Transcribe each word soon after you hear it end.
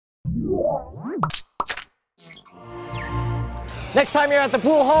Next time you're at the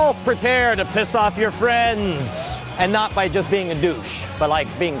pool hall, prepare to piss off your friends. And not by just being a douche, but like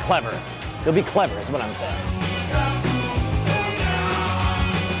being clever. You'll be clever is what I'm saying.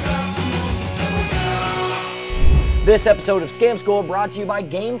 This episode of Scam School brought to you by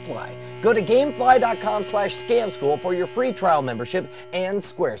Gamefly. Go to gamefly.com/scamschool for your free trial membership and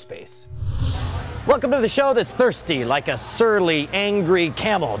Squarespace. Welcome to the show that's thirsty like a surly, angry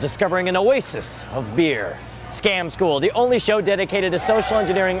camel discovering an oasis of beer. Scam School, the only show dedicated to social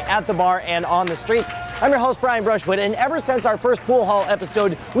engineering at the bar and on the street. I'm your host, Brian Brushwood, and ever since our first pool hall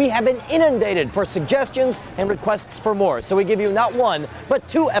episode, we have been inundated for suggestions and requests for more. So we give you not one, but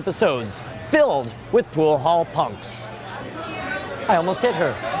 2 episodes filled with pool hall punks. I almost hit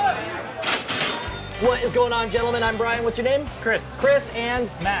her. What is going on, gentlemen? I'm Brian. What's your name? Chris. Chris and?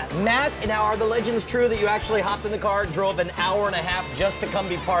 Matt. Matt. And now, are the legends true that you actually hopped in the car, drove an hour and a half just to come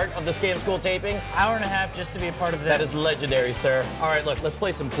be part of the Scam School taping? Hour and a half just to be a part of this. That is legendary, sir. All right, look, let's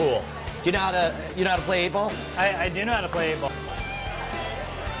play some pool. Do you know how to play 8-ball? I do know how to play 8-ball.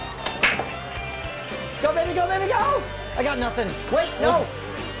 Go, baby, go, baby, go! I got nothing. Wait, no.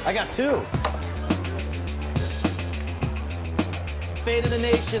 I got 2. Fate of the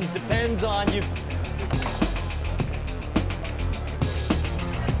nations depends on you.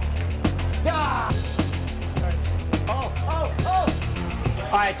 Ah! Oh!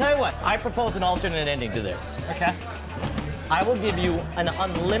 All right, tell you what. I propose an alternate ending to this. Okay. I will give you an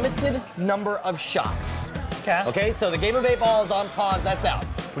unlimited number of shots. Okay. Okay, so the game of 8-ball is on pause. That's out.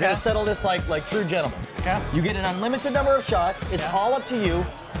 We're gonna Okay. settle this like true gentlemen. Okay. You get an unlimited number of shots. It's Okay. all up to you.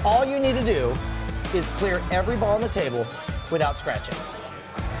 All you need to do is clear every ball on the table without scratching.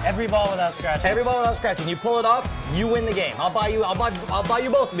 Every ball without scratching. Every ball without scratching. You pull it off, you win the game. I'll buy you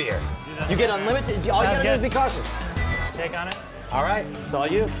both beer. You get unlimited. All you gotta do is be cautious. Shake on it. All right, it's all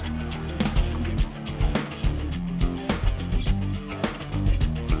you.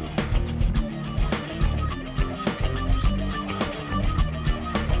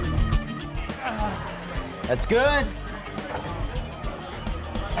 That's good.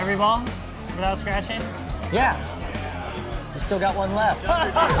 Every ball without scratching. Yeah. You still got one left.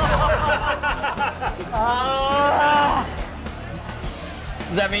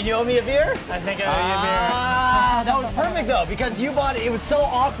 Does that mean you owe me a beer? I think I owe you a beer. That was perfect though, because you bought it. It was so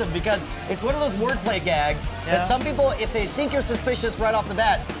awesome because it's one of those wordplay gags that some people, if they think you're suspicious right off the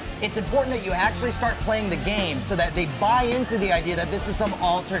bat, it's important that you actually start playing the game so that they buy into the idea that this is some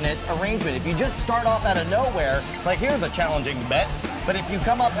alternate arrangement. If you just start off out of nowhere, like here's a challenging bet, but if you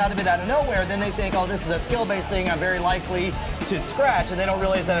come up out of nowhere, then they think, oh, this is a skill-based thing, I'm very likely to scratch, and they don't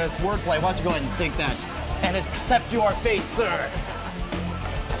realize that it's wordplay. Why don't you go ahead and sink that and accept your fate, sir.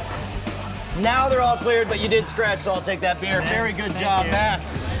 Now they're all cleared, but you did scratch, so I'll take that beer. Very good job,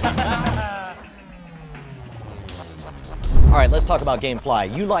 Mats. All right, let's talk about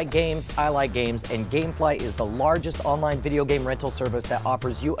Gamefly. You like games, I like games, and Gamefly is the largest online video game rental service that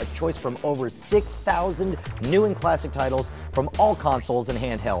offers you a choice from over 6,000 new and classic titles from all consoles and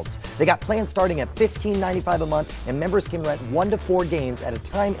handhelds. They got plans starting at $15.95 a month, and members can rent 1 to 4 games at a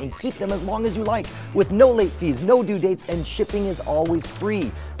time and keep them as long as you like, with no late fees, no due dates, and shipping is always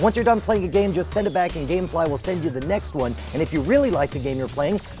free. Once you're done playing a game, just send it back and Gamefly will send you the next one. And if you really like the game you're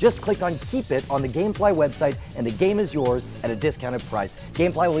playing, just click on Keep It on the Gamefly website and the game is yours at a discounted price.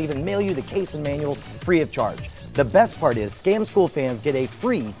 Gamefly will even mail you the case and manuals free of charge. The best part is Scam School fans get a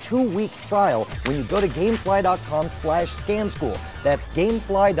free 2-week trial when you go to gamefly.com/scamschool. That's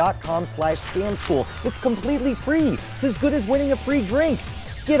gamefly.com/scamschool. It's completely free. It's as good as winning a free drink.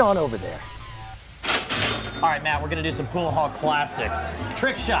 Get on over there. All right, Matt, we're gonna do some pool hall classics.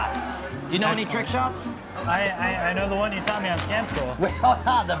 Trick shots. Do you know any trick shots? I know the one you taught me on Scam School. Well,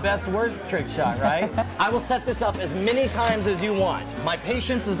 the best worst trick shot, right? I will set this up as many times as you want. My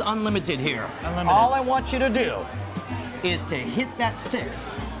patience is unlimited here. Unlimited. All I want you to do is to hit that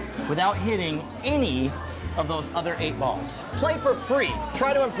 6 without hitting any of those other 8 balls. Play for free.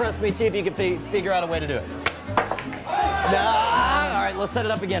 Try to impress me, see if you can figure out a way to do it. All right, let's set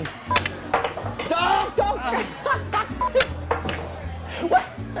it up again. Don't.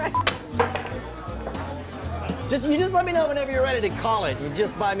 You just let me know whenever you're ready to call it. You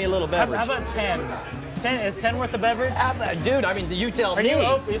just buy me a little beverage. How about 10? 10 is 10 worth a beverage? Dude, I mean, you tell me.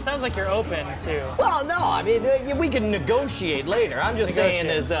 It sounds like you're open too. Well, no, I mean, we can negotiate later. I'm just saying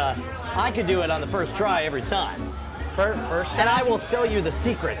is, I could do it on the first try every time. First try? And I will sell you the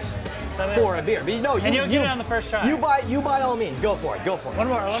secrets for a beer. But no, and you'll get it on the first try. You by all means. Go for it. Go for it. One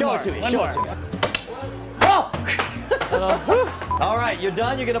more. Show it to me. Show it to me. All right, you're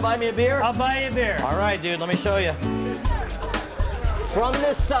done? You're gonna buy me a beer? I'll buy you a beer. All right, dude, let me show you. From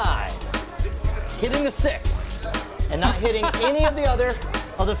this side, hitting the 6 and not hitting any of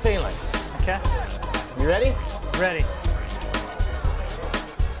the phalanx. Okay. You ready? Ready.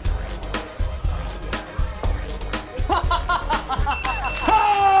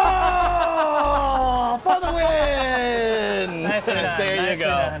 Oh, for the win! Nicely done. There you Nicely go.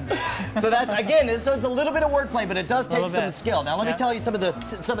 done. So that's again, so it's a little bit of wordplay, but it does take some bit. skill. Now let me tell you some of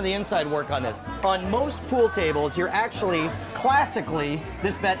the inside work on this. On most pool tables, you're actually classically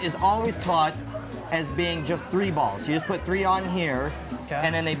this bet is always taught as being just 3 balls. You just put 3 on here,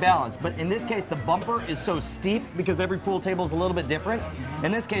 and then they balance. But in this case, the bumper is so steep because every pool table is a little bit different.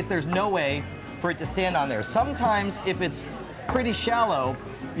 In this case, there's no way for it to stand on there. Sometimes, if it's pretty shallow,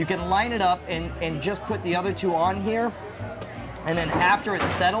 you can line it up and just put the other 2 on here, and then after it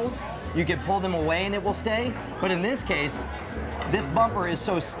settles, you can pull them away and it will stay. But in this case, this bumper is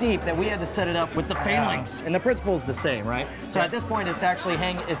so steep that we had to set it up with the phalanx, and the principle is the same, right? So at this point, it's actually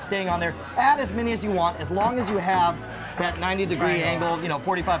staying on there. Add as many as you want, as long as you have that 90-degree angle, you know,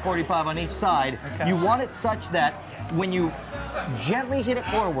 45-45 on each side. You want it such that when you gently hit it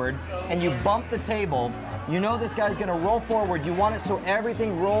forward and you bump the table, you know this guy's gonna roll forward. You want it so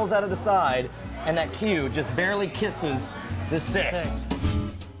everything rolls out of the side and that cue just barely kisses the 6.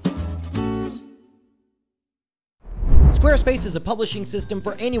 Squarespace is a publishing system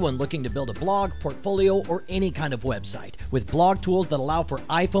for anyone looking to build a blog, portfolio, or any kind of website. With blog tools that allow for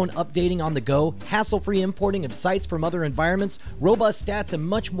iPhone updating on the go, hassle-free importing of sites from other environments, robust stats, and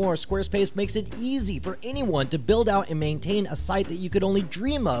much more, Squarespace makes it easy for anyone to build out and maintain a site that you could only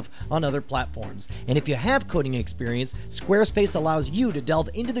dream of on other platforms. And if you have coding experience, Squarespace allows you to delve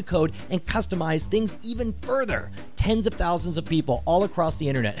into the code and customize things even further. Tens of thousands of people all across the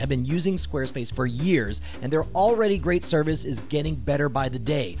internet have been using Squarespace for years, and their already great service is getting better by the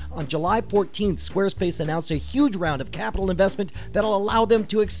day. On July 14th, Squarespace announced a huge round of capital investment that'll allow them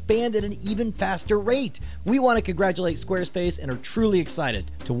to expand at an even faster rate. We want to congratulate Squarespace and are truly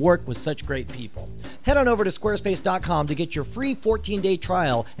excited to work with such great people. Head on over to squarespace.com to get your free 14-day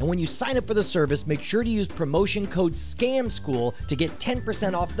trial, and when you sign up for the service, make sure to use promotion code SCAMSCHOOL to get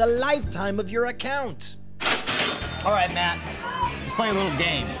 10% off the lifetime of your account. All right, Matt, let's play a little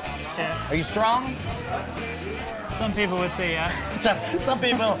game. Yeah. Are you strong? Some people would say yes. Some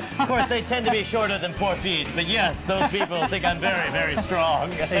people, of course, they tend to be shorter than 4 feet, but yes, those people think I'm very, very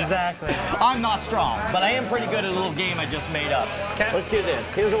strong. Exactly. I'm not strong, but I am pretty good at a little game I just made up. Okay. Let's do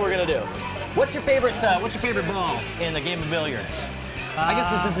this. Here's what we're gonna do. What's your favorite ball in the game of billiards? I guess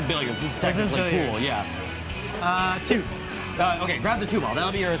this isn't billiards. This is technically pool. Yeah. 2. Okay, grab the 2 ball.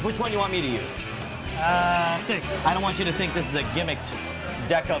 That'll be yours. Which one do you want me to use? 6. I don't want you to think this is a gimmicked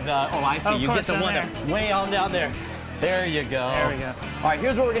deck of. Oh, I see. Oh, you get the one that way on down there. There you go. There we go. All right,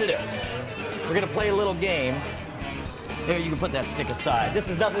 here's what we're gonna do. We're gonna play a little game. Here, you can put that stick aside. This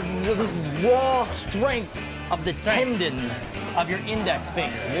is nothing. This is raw strength of the tendons of your index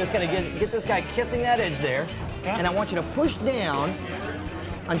finger. You're just gonna get this guy kissing that edge there, and I want you to push down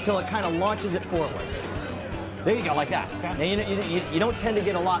until it kind of launches it forward. There you go, like that. Now, you don't tend to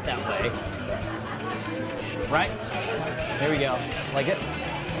get a lot that way, right? There we go. Like it?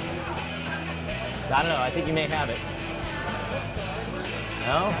 I don't know. I think you may have it.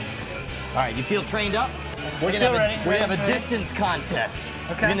 No? All right, you feel trained up? We're gonna have a distance contest.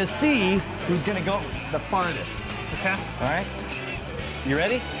 Okay. We're gonna see who's gonna go the farthest. Okay. All right? You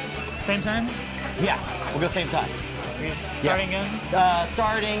ready? Same time? Yeah, we'll go same time. Starting again?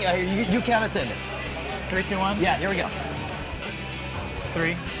 Starting, you count us in. 3, 2, 1? Yeah, here we go.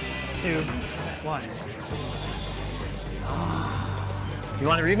 3, 2, 1. You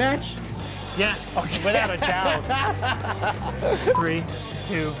want a rematch? Yes, okay. Without a doubt. 3,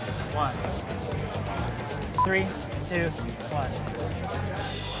 2, 1. 3, 2, 1.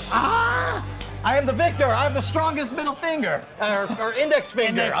 Ah! I am the victor. I'm the strongest middle finger, or index finger.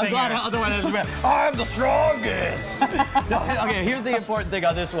 Index I'm finger. glad otherwise I'm the strongest. No, okay, here's the important thing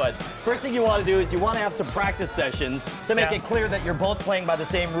on this one. First thing you want to do is you want to have some practice sessions to make it clear that you're both playing by the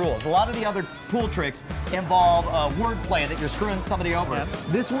same rules. A lot of the other pool tricks involve wordplay that you're screwing somebody over. Yep.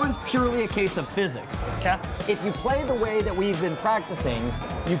 This one's purely a case of physics. Okay. If you play the way that we've been practicing,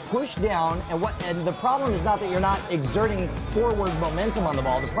 you push down, and the problem is not that you're not exerting forward momentum on the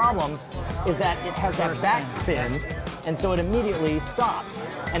ball. The problem is that it has that backspin, and so it immediately stops.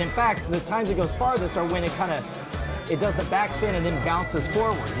 And in fact, the times it goes farthest are when it does the backspin and then bounces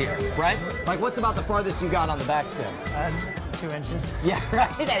forward here, right? Like, what's about the farthest you got on the backspin? 2 inches. Yeah,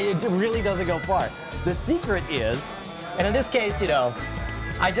 right? It really doesn't go far. The secret is, and in this case, you know,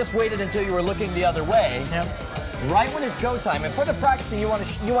 I just waited until you were looking the other way. Yep. Right when it's go time, and for the practicing, you want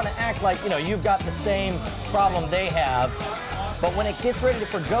to act like, you know, you've got the same problem they have. But when it gets ready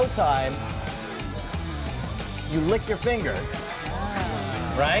for go time, you lick your finger,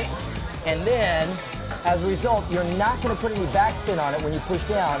 right? And then, as a result, you're not going to put any backspin on it when you push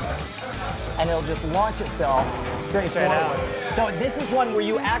down, and it'll just launch itself straight forward. So this is one where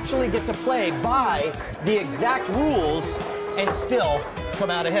you actually get to play by the exact rules and still come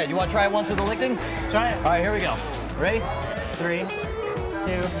out ahead. You want to try it once with the licking? Let's try it. All right, here we go. Ready? 3, 2,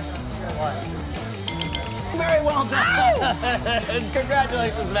 1. Very well done.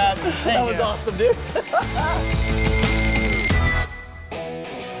 Congratulations, Matt. That was awesome, dude.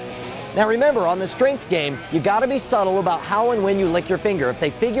 Now remember, on the strength game, you gotta be subtle about how and when you lick your finger. If they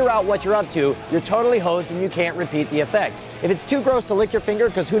figure out what you're up to, you're totally hosed and you can't repeat the effect. If it's too gross to lick your finger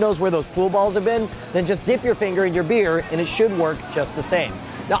because who knows where those pool balls have been, then just dip your finger in your beer and it should work just the same.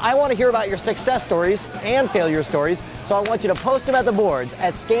 Now I want to hear about your success stories and failure stories, so I want you to post them at the boards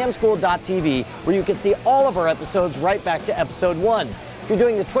at scamschool.tv, where you can see all of our episodes right back to episode 1. If you're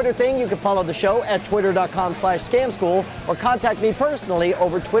doing the Twitter thing, you can follow the show at twitter.com/scamschool or contact me personally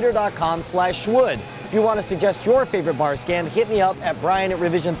over twitter.com/schwood. If you want to suggest your favorite bar scam, hit me up at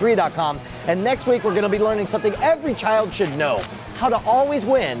brian@revision3.com. And next week, we're going to be learning something every child should know: how to always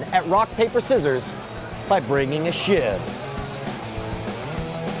win at rock, paper, scissors by bringing a shiv.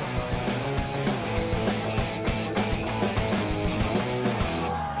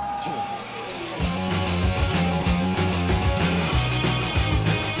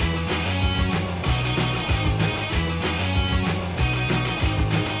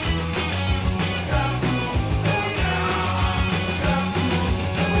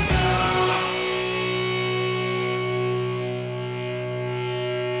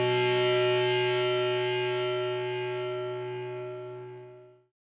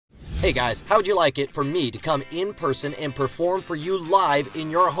 Hey guys, how would you like it for me to come in person and perform for you live in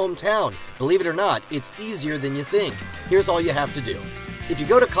your hometown? Believe it or not, it's easier than you think. Here's all you have to do. If you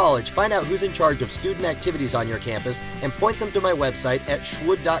go to college, find out who's in charge of student activities on your campus and point them to my website at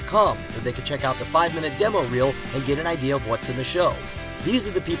schwood.com, where they can check out the 5-minute demo reel and get an idea of what's in the show. These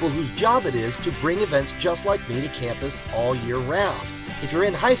are the people whose job it is to bring events just like me to campus all year round. If you're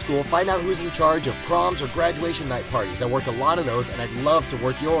in high school, find out who's in charge of proms or graduation night parties. I work a lot of those and I'd love to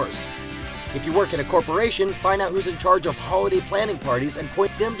work yours. If you work in a corporation, find out who's in charge of holiday planning parties and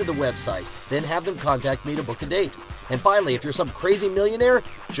point them to the website. Then have them contact me to book a date. And finally, if you're some crazy millionaire,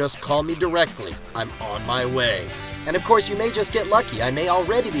 just call me directly. I'm on my way. And of course, you may just get lucky. I may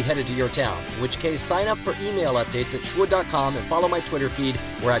already be headed to your town, in which case sign up for email updates at schwood.com and follow my Twitter feed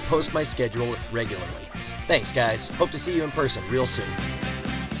where I post my schedule regularly. Thanks, guys. Hope to see you in person real soon.